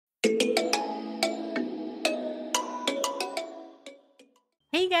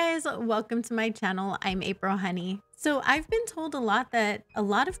Hey guys, welcome to my channel. I'm April Honey. So I've been told a lot that a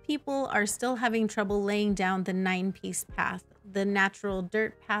lot of people are still having trouble laying down the 9-piece path, the natural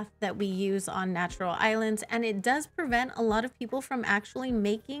dirt path that we use on natural islands, and it does prevent a lot of people from actually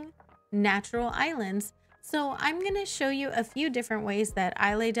making natural islands. So I'm going to show you a few different ways that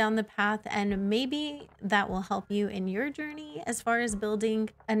I lay down the path, and maybe that will help you in your journey as far as building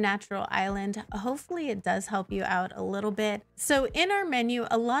a natural island. Hopefully it does help you out a little bit. So in our menu,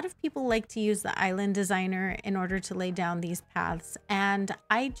 a lot of people like to use the island designer in order to lay down these paths, and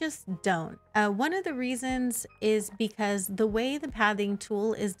I just don't. One of the reasons is because the way the pathing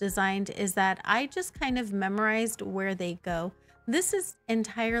tool is designed is that I just kind of memorized where they go. This is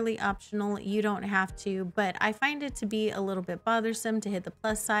entirely optional, you don't have to, but I find it to be a little bit bothersome to hit the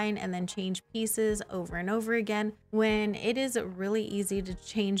plus sign and then change pieces over and over again when it is really easy to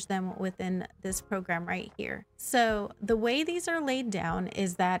change them within this program right here. So the way these are laid down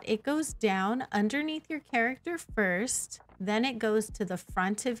is that it goes down underneath your character first, then it goes to the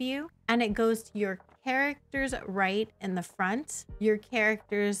front of you, and it goes to your character's right in the front, your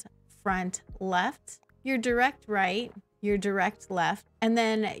character's front left, your direct right, your direct left, and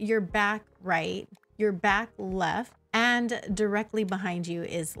then your back right, your back left, and directly behind you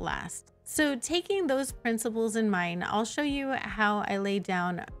is last. So taking those principles in mind, I'll show you how I lay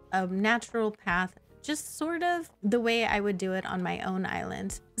down a natural path, just sort of the way I would do it on my own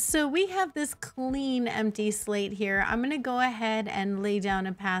island. So we have this clean empty slate here. I'm going to go ahead and lay down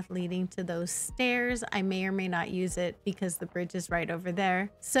a path leading to those stairs. I may or may not use it because the bridge is right over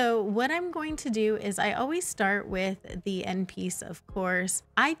there. So what I'm going to do is I always start with the end piece, of course.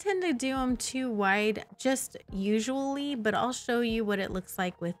 I tend to do them 2 wide just usually, but I'll show you what it looks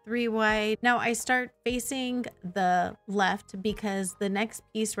like with 3 wide. Now I start facing the left because the next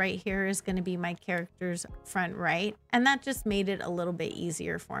piece right here is going to be my character's front right, and that just made it a little bit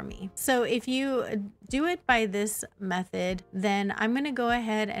easier for me. So if you do it by this method, then I'm going to go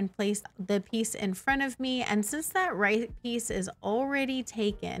ahead and place the piece in front of me, and since that right piece is already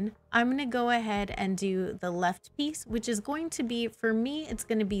taken, I'm going to go ahead and do the left piece, which is going to be, for me, it's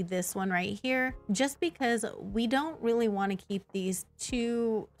going to be this one right here, just because we don't really want to keep these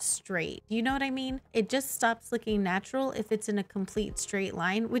too straight. You know what I mean? It just stops looking natural if it's in a complete straight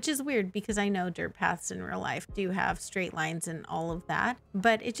line, which is weird because I know dirt paths in real life do have straight lines and all of that,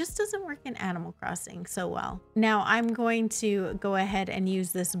 but it just doesn't work in Animal Crossing so well. Now I'm going to go ahead and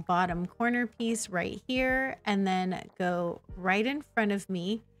use this bottom corner piece right here and then go right in front of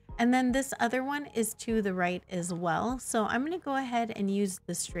me. And then this other one is to the right as well. So I'm going to go ahead and use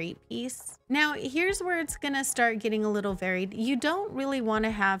the straight piece. Now here's where it's going to start getting a little varied. You don't really want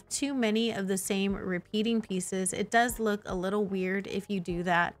to have too many of the same repeating pieces. It does look a little weird if you do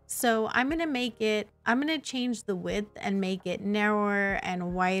that. So I'm going to change the width and make it narrower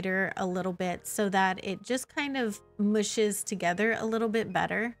and wider a little bit so that it just kind of mushes together a little bit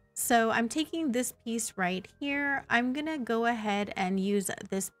better. So I'm taking this piece right here. I'm gonna go ahead and use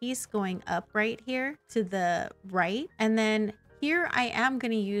this piece going up right here to the right. And then here I am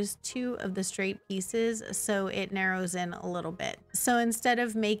gonna use 2 of the straight pieces so it narrows in a little bit. So instead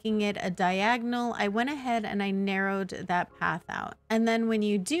of making it a diagonal, I went ahead and I narrowed that path out. And then when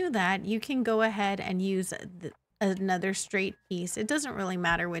you do that, you can go ahead and use another straight piece. It doesn't really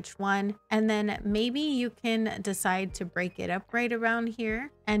matter which one. And then maybe you can decide to break it up right around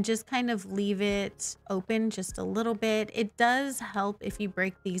here and just kind of leave it open just a little bit. It does help if you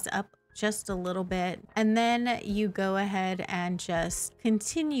break these up just a little bit, and then you go ahead and just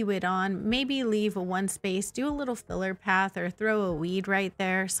continue it on. Maybe leave 1 space, do a little filler path, or throw a weed right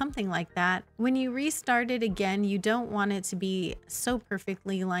there, something like that. When you restart it again, you don't want it to be so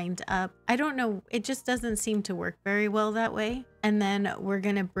perfectly lined up. I don't know, it just doesn't seem to work very well that way. And then we're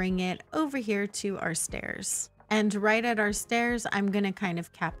gonna bring it over here to our stairs. And right at our stairs, I'm gonna kind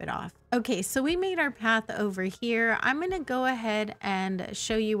of cap it off. Okay, so we made our path over here. I'm gonna go ahead and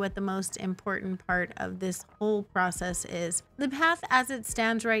show you what the most important part of this whole process is. The path as it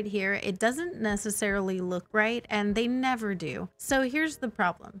stands right here, it doesn't necessarily look right, and they never do. So here's the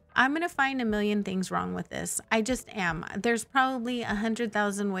problem. I'm gonna find a million things wrong with this. I just am. There's probably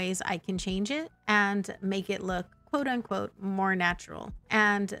 100,000 ways I can change it and make it look quote unquote more natural.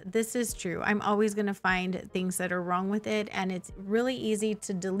 And this is true. I'm always going to find things that are wrong with it, and it's really easy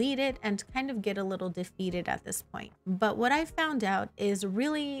to delete it and to kind of get a little defeated at this point. But what I found out is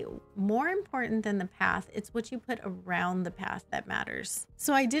really more important than the path. It's what you put around the path that matters.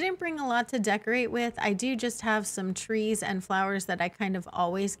 So I didn't bring a lot to decorate with. I do just have some trees and flowers that I kind of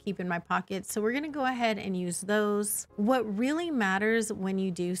always keep in my pocket. So we're going to go ahead and use those. What really matters when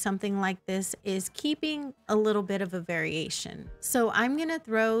you do something like this is keeping a little bit bit of a variation. So I'm gonna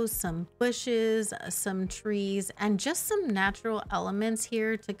throw some bushes, some trees, and just some natural elements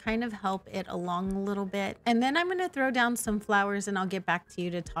here to kind of help it along a little bit. And then I'm gonna throw down some flowers, and I'll get back to you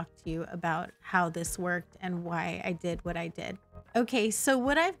to talk to you about how this worked and why I did what I did. Okay, so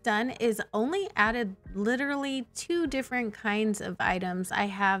what I've done is only added literally 2 different kinds of items. I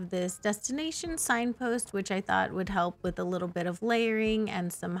have this destination signpost, which I thought would help with a little bit of layering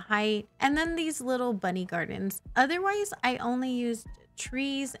and some height, and then these little bunny gardens. Otherwise, I only used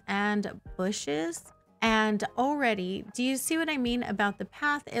trees and bushes. And already, do you see what I mean about the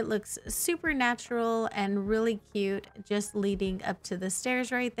path? It looks super natural and really cute, just leading up to the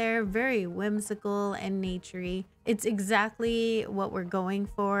stairs right there. Very whimsical and naturey. It's exactly what we're going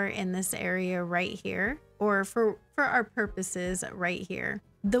for in this area right here, or for our purposes right here.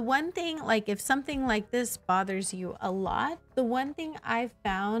 The one thing, like if something like this bothers you a lot, the one thing I've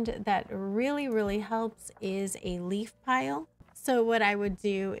found that really helps is a leaf pile. So what I would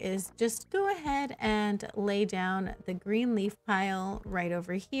do is just go ahead and lay down the green leaf pile right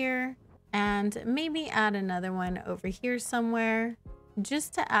over here, and maybe add another one over here somewhere,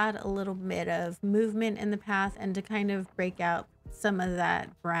 just to add a little bit of movement in the path and to kind of break out some of that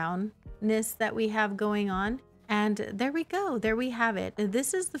brownness that we have going on. And there we go. There we have it.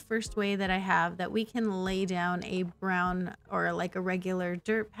 This is the first way that I have that we can lay down a brown or like a regular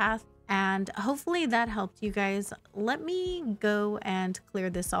dirt path. And hopefully that helped you guys. Let me go and clear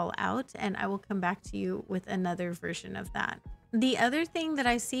this all out, and I will come back to you with another version of that. The other thing that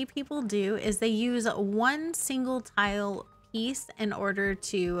I see people do is they use one single tile piece in order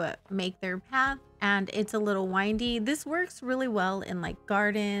to make their path, and it's a little windy. This works really well in like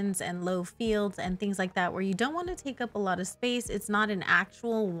gardens and low fields and things like that, where you don't want to take up a lot of space. It's not an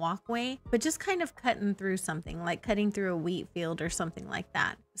actual walkway, but just kind of cutting through something, like cutting through a wheat field or something like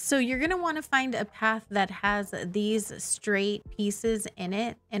that. So you're going to want to find a path that has these straight pieces in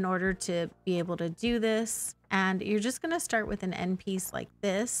it in order to be able to do this. And you're just going to start with an end piece like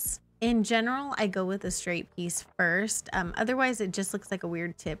this. In general, I go with a straight piece first. Otherwise, it just looks like a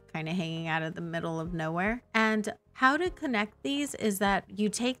weird tip kind of hanging out of the middle of nowhere. And how to connect these is that you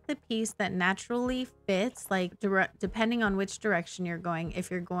take the piece that naturally fits, like depending on which direction you're going.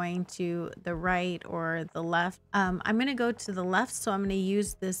 If you're going to the right or the left, I'm going to go to the left. So I'm going to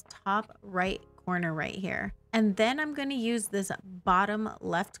use this top right corner right here. And then I'm going to use this bottom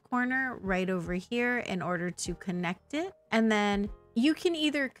left corner right over here in order to connect it. And then you can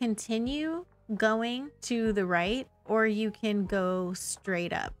either continue going to the right or you can go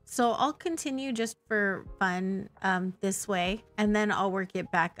straight up. So I'll continue just for fun this way, and then I'll work it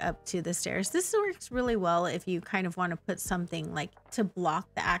back up to the stairs. This works really well if you kind of want to put something like to block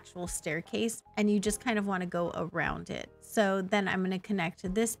the actual staircase and you just kind of want to go around it. So then I'm going to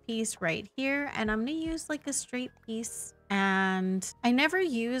connect this piece right here, and I'm going to use like a straight piece. And I never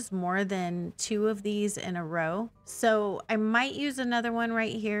use more than 2 of these in a row. So I might use another one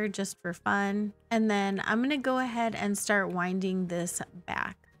right here just for fun. And then I'm going to go ahead and start winding this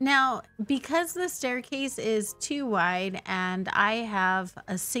back. Now, because the staircase is too wide and I have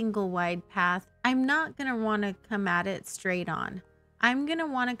a single wide path, I'm not going to want to come at it straight on. I'm going to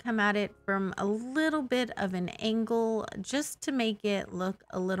want to come at it from a little bit of an angle just to make it look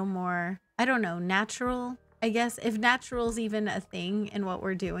a little more, I don't know, natural. I guess, if natural is even a thing in what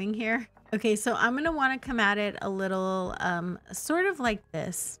we're doing here. Okay, so I'm going to want to come at it a little sort of like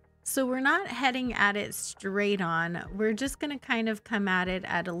this. So we're not heading at it straight on. We're just going to kind of come at it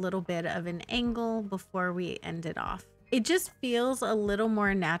at a little bit of an angle before we end it off. It just feels a little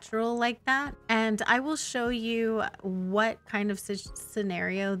more natural like that. And I will show you what kind of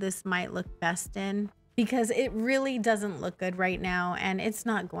scenario this might look best in, because it really doesn't look good right now, and it's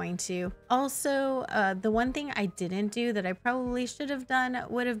not going to. Also, the one thing I didn't do that I probably should have done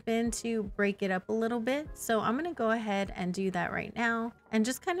would have been to break it up a little bit. So I'm going to go ahead and do that right now and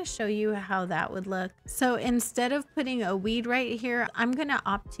just kind of show you how that would look. So instead of putting a weed right here, I'm going to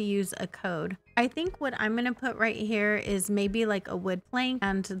opt to use a code. I think what I'm going to put right here is maybe like a wood plank,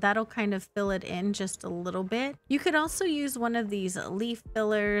 and that'll kind of fill it in just a little bit. You could also use one of these leaf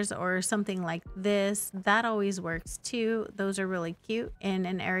fillers or something like this. That always works too. Those are really cute in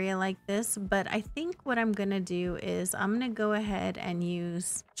an area like this. But I think what I'm going to do is I'm going to go ahead and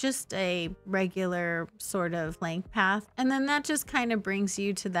use just a regular sort of plank path. And then that just kind of brings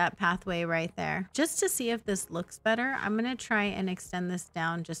you to that pathway right there. Just to see if this looks better, I'm going to try and extend this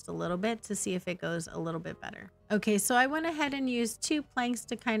down just a little bit to see if it goes a little bit better. Okay, so I went ahead and used 2 planks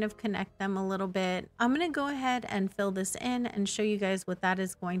to kind of connect them a little bit. I'm going to go ahead and fill this in and show you guys what that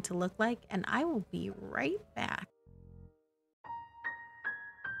is going to look like, and I will be right back.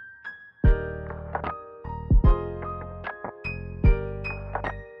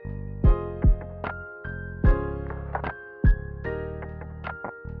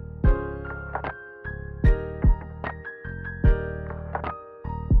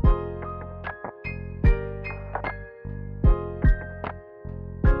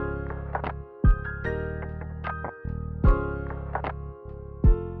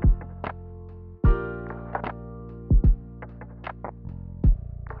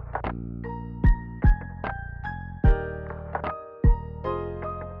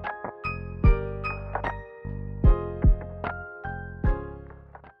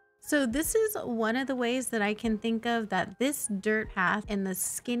 So this is one of the ways that I can think of that this dirt path in the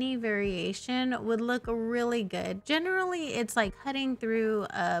skinny variation would look really good. Generally, it's like cutting through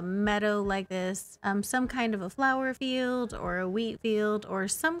a meadow like this, some kind of a flower field or a wheat field or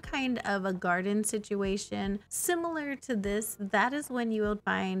some kind of a garden situation similar to this. That is when you will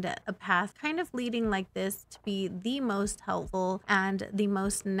find a path kind of leading like this to be the most helpful and the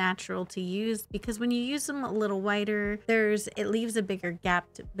most natural to use, because when you use them a little wider, it leaves a bigger gap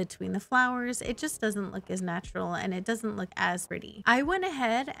between the flowers. It just doesn't look as natural and it doesn't look as pretty. I went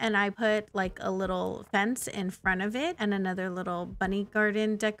ahead and I put like a little fence in front of it and another little bunny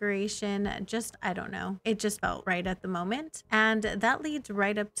garden decoration. Just, I don't know, it just felt right at the moment, and that leads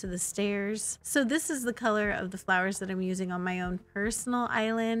right up to the stairs. So this is the color of the flowers that I'm using on my own personal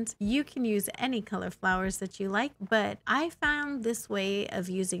island. You can use any color flowers that you like, but I found this way of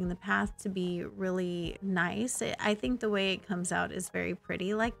using the path to be really nice. I think the way it comes out is very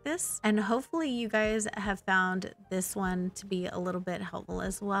pretty like this, and hopefully you guys have found this one to be a little bit helpful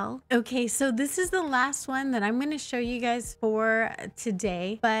as well. Okay, so this is the last one that I'm going to show you guys for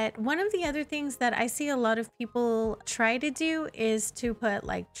today, but one of the other things that I see a lot of people try to do is to put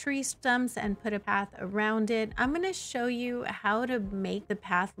like tree stumps and put a path around it. I'm going to show you how to make the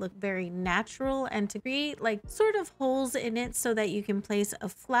path look very natural and to create like sort of holes in it so that you can place a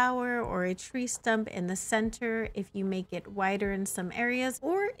flower or a tree stump in the center if you make it wider in some areas,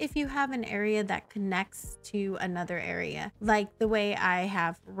 or if you have an area that connects to another area. Like the way I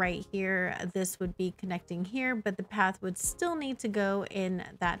have right here, this would be connecting here, but the path would still need to go in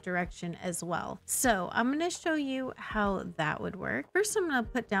that direction as well. So I'm going to show you how that would work. First, I'm going to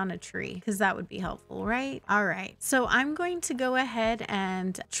put down a tree because that would be helpful, right? All right, so I'm going to go ahead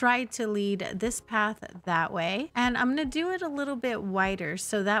and try to lead this path that way, and I'm going to do it a little bit wider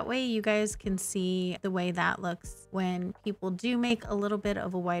so that way you guys can see the way that looks when people do make a little bit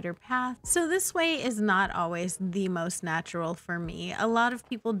of a wider path. So this way is not always the most natural for me. A lot of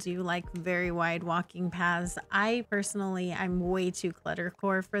people do like very wide walking paths. I personally, I'm way too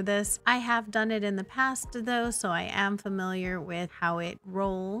cluttercore for this. I have done it in the past though, so I am familiar with how it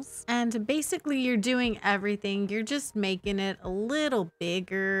rolls. And basically you're doing everything. You're just making it a little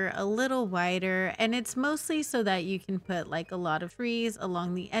bigger, a little wider, and it's mostly so that you can put like a lot of trees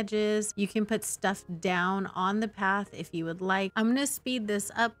along the edges. You can put stuff down on the path if you would like. I'm gonna speed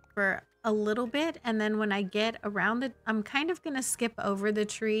this up for a little bit, and then when I get around it, I'm kind of gonna skip over the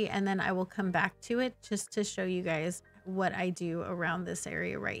tree and then I will come back to it just to show you guys what I do around this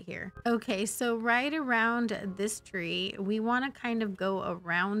area right here. Okay, so right around this tree, we want to kind of go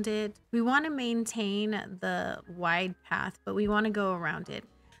around it. We want to maintain the wide path, but we want to go around it.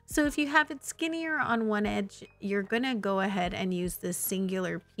 So if you have it skinnier on one edge, you're going to go ahead and use this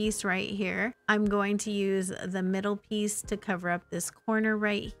singular piece right here. I'm going to use the middle piece to cover up this corner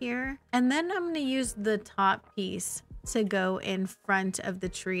right here. And then I'm going to use the top piece to go in front of the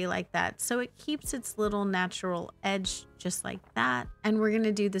tree like that, so it keeps its little natural edge just like that. And we're going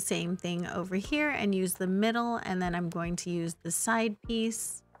to do the same thing over here and use the middle, and then I'm going to use the side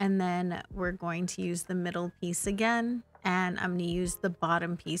piece, and then we're going to use the middle piece again, and I'm going to use the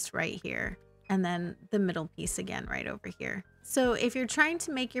bottom piece right here, and then the middle piece again right over here. So if you're trying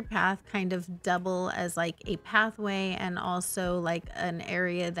to make your path kind of double as like a pathway and also like an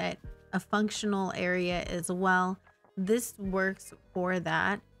area that a functional area as well, this works for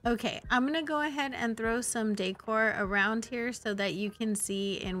that. Okay, I'm gonna go ahead and throw some decor around here so that you can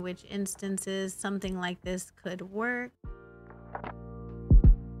see in which instances something like this could work.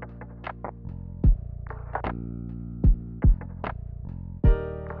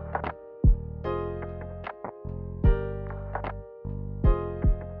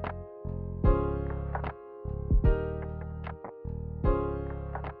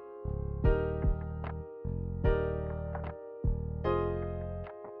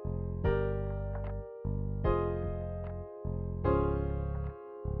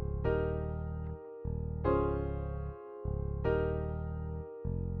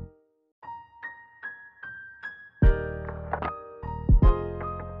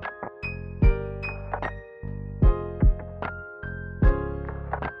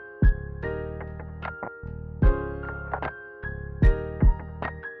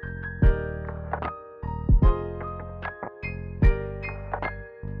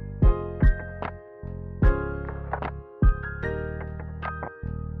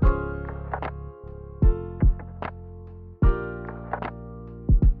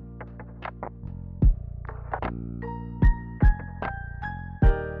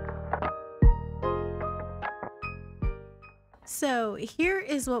 So here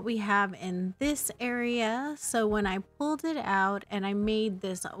is what we have in this area. So when I pulled it out and I made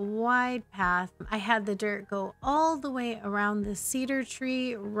this wide path, I had the dirt go all the way around the cedar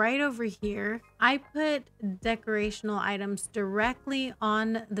tree right over here. I put decorational items directly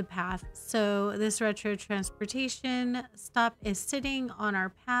on the path. So this retro transportation stop is sitting on our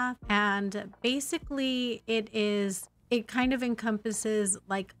path, and basically it kind of encompasses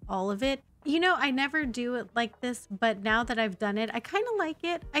like all of it. You know, I never do it like this, but now that I've done it, I kind of like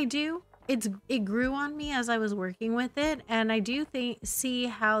it. I do. It grew on me as I was working with it, and I do see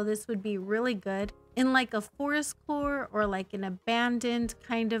how this would be really good in like a forest core or like an abandoned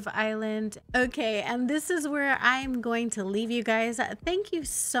kind of island. Okay, and this is where I'm going to leave you guys. Thank you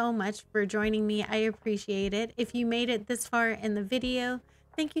so much for joining me. I appreciate it. If you made it this far in the video,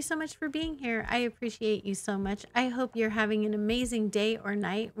 thank you so much for being here. I appreciate you so much. I hope you're having an amazing day or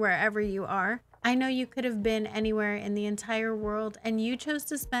night wherever you are. I know you could have been anywhere in the entire world, and you chose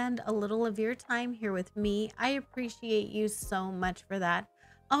to spend a little of your time here with me. I appreciate you so much for that.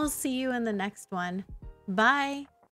 I'll see you in the next one. Bye.